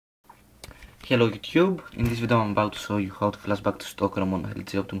Hello YouTube, in this video I'm about to show you how to flash back to Stockholm on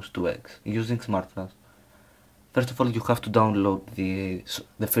LG Optimus 2X using SmartFlash. First of all, you have to download the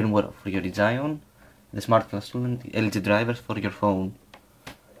firmware for your design, the SmartFlash tool and the LG drivers for your phone.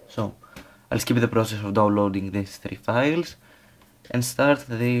 So, I'll skip the process of downloading these three files and start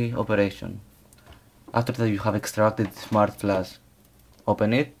the operation. After that you have extracted SmartFlash,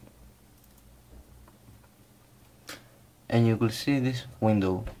 open it and you will see this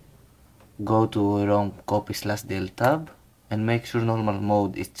window. Go to ROM copy/del tab and make sure normal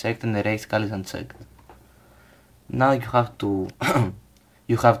mode is checked and erase cal is unchecked. Now you have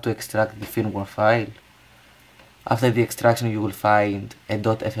to extract the firmware file. After the extraction you will find a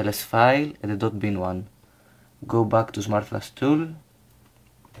 .fls file and a .bin one. Go back to SmartFlash tool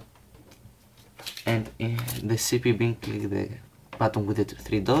and in the CP bin click the button with the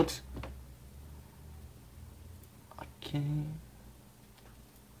three dots. Okay.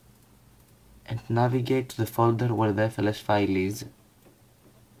 And navigate to the folder where the FLS file is.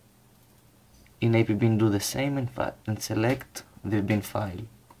 In APBin do the same and select the bin file.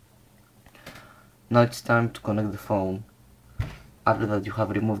 Now it's time to connect the phone. After that you have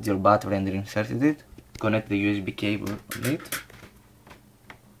removed your battery and reinserted it, connect the USB cable on it.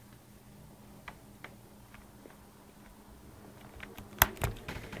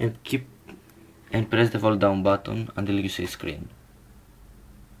 And press the hold down button until you see screen.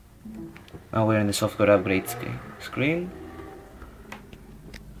 Now we're in the software upgrade screen.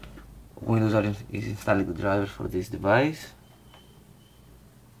 Windows is installing the drivers for this device.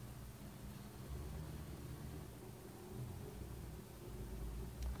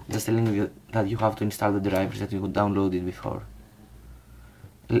 Just telling you that you have to install the drivers that you downloaded before.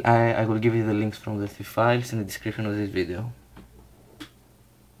 I will give you the links from the three files in the description of this video.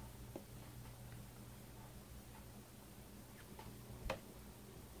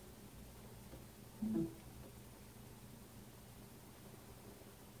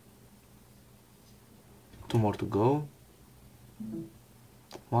 Two more to go.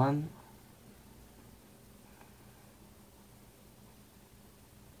 One.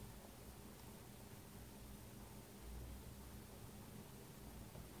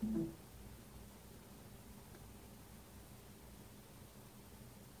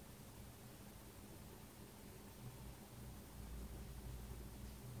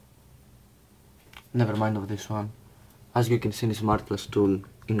 Never mind of this one. As you can see in the SmartFlash tool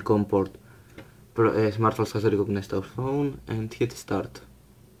in COM port, SmartFlash has recognized our phone and hit start.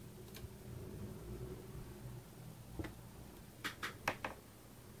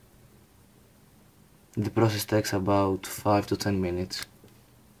 The process takes about 5 to 10 minutes.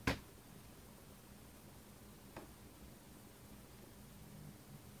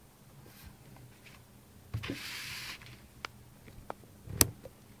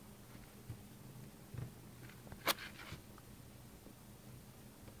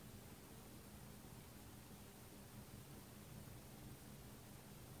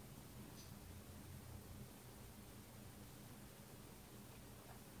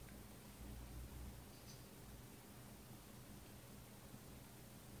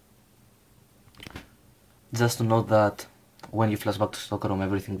 Just to note that when you flash back to Stockholm,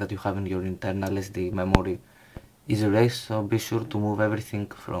 everything that you have in your internal SD memory is erased, so be sure to move everything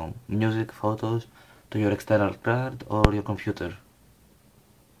from music, photos to your external card or your computer.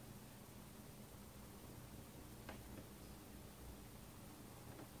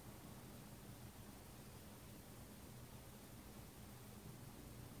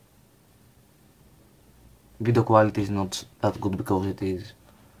 Video quality is not that good because it is.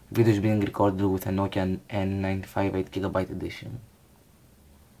 Video is being recorded with a Nokia N95 8GB edition.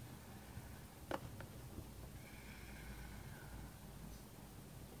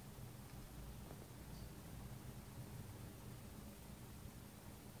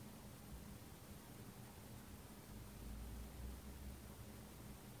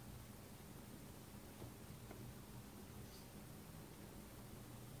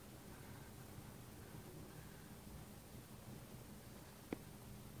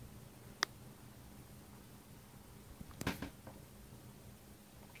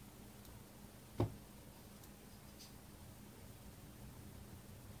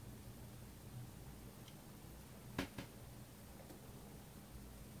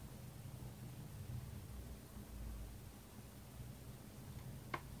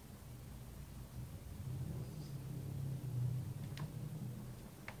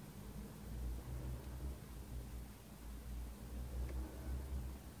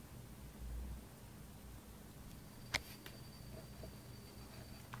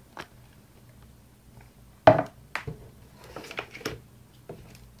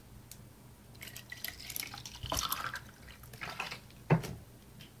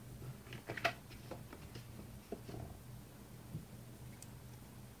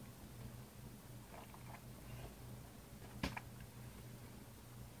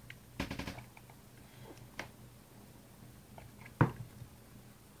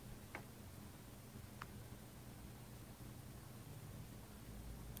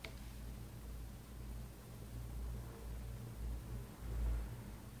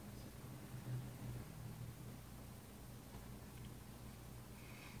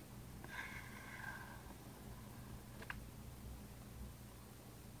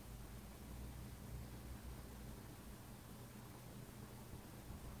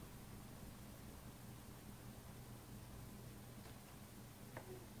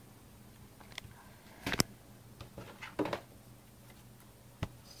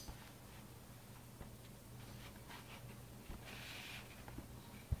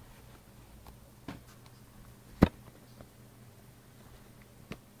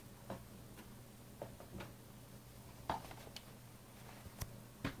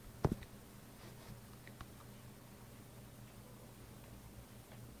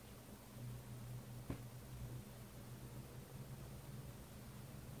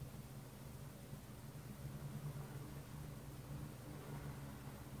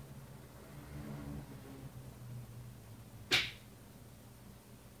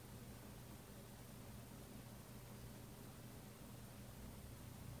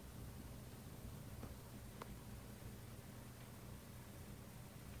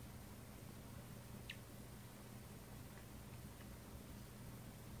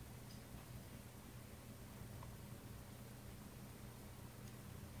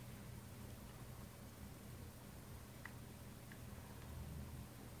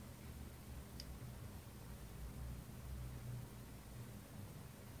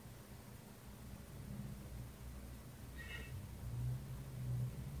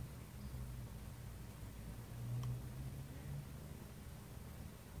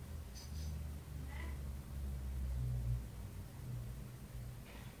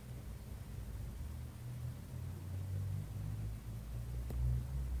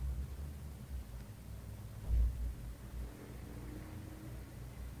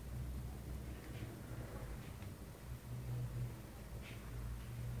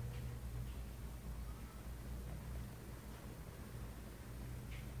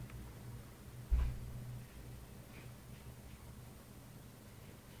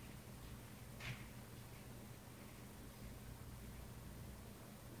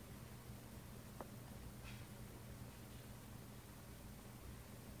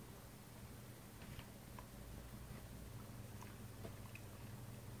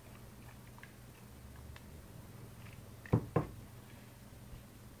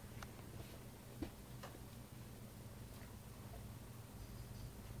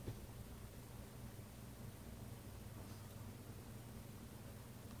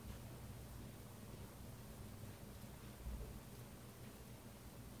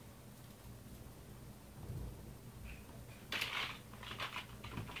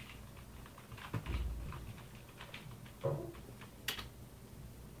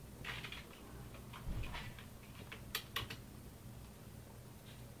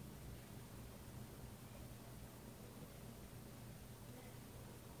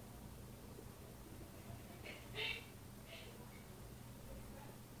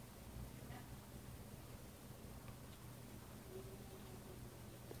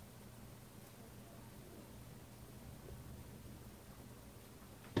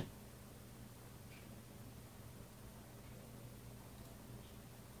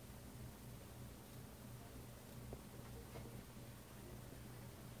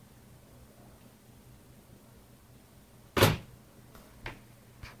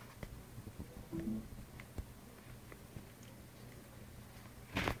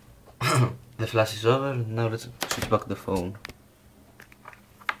 The flash is over. Now let's switch back the phone.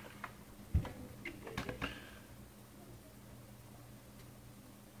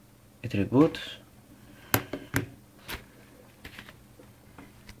 It reboots.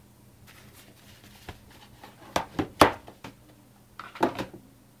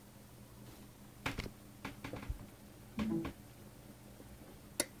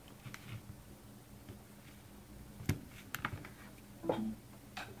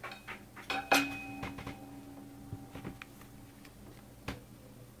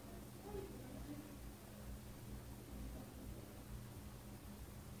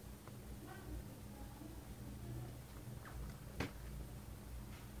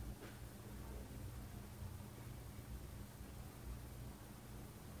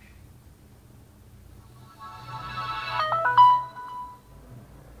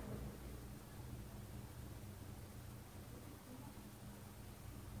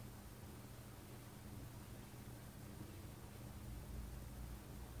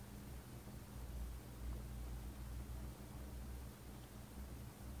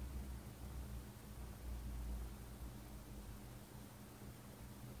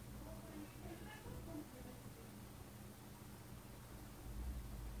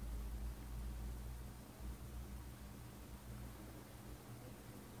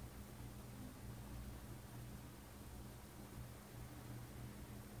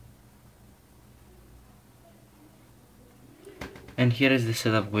 And here is the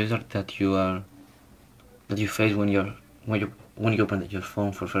setup wizard that you face when you open your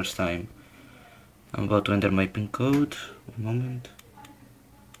phone for first time. I'm about to enter my PIN code. One moment.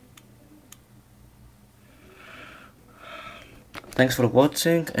 Thanks for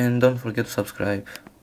watching and don't forget to subscribe.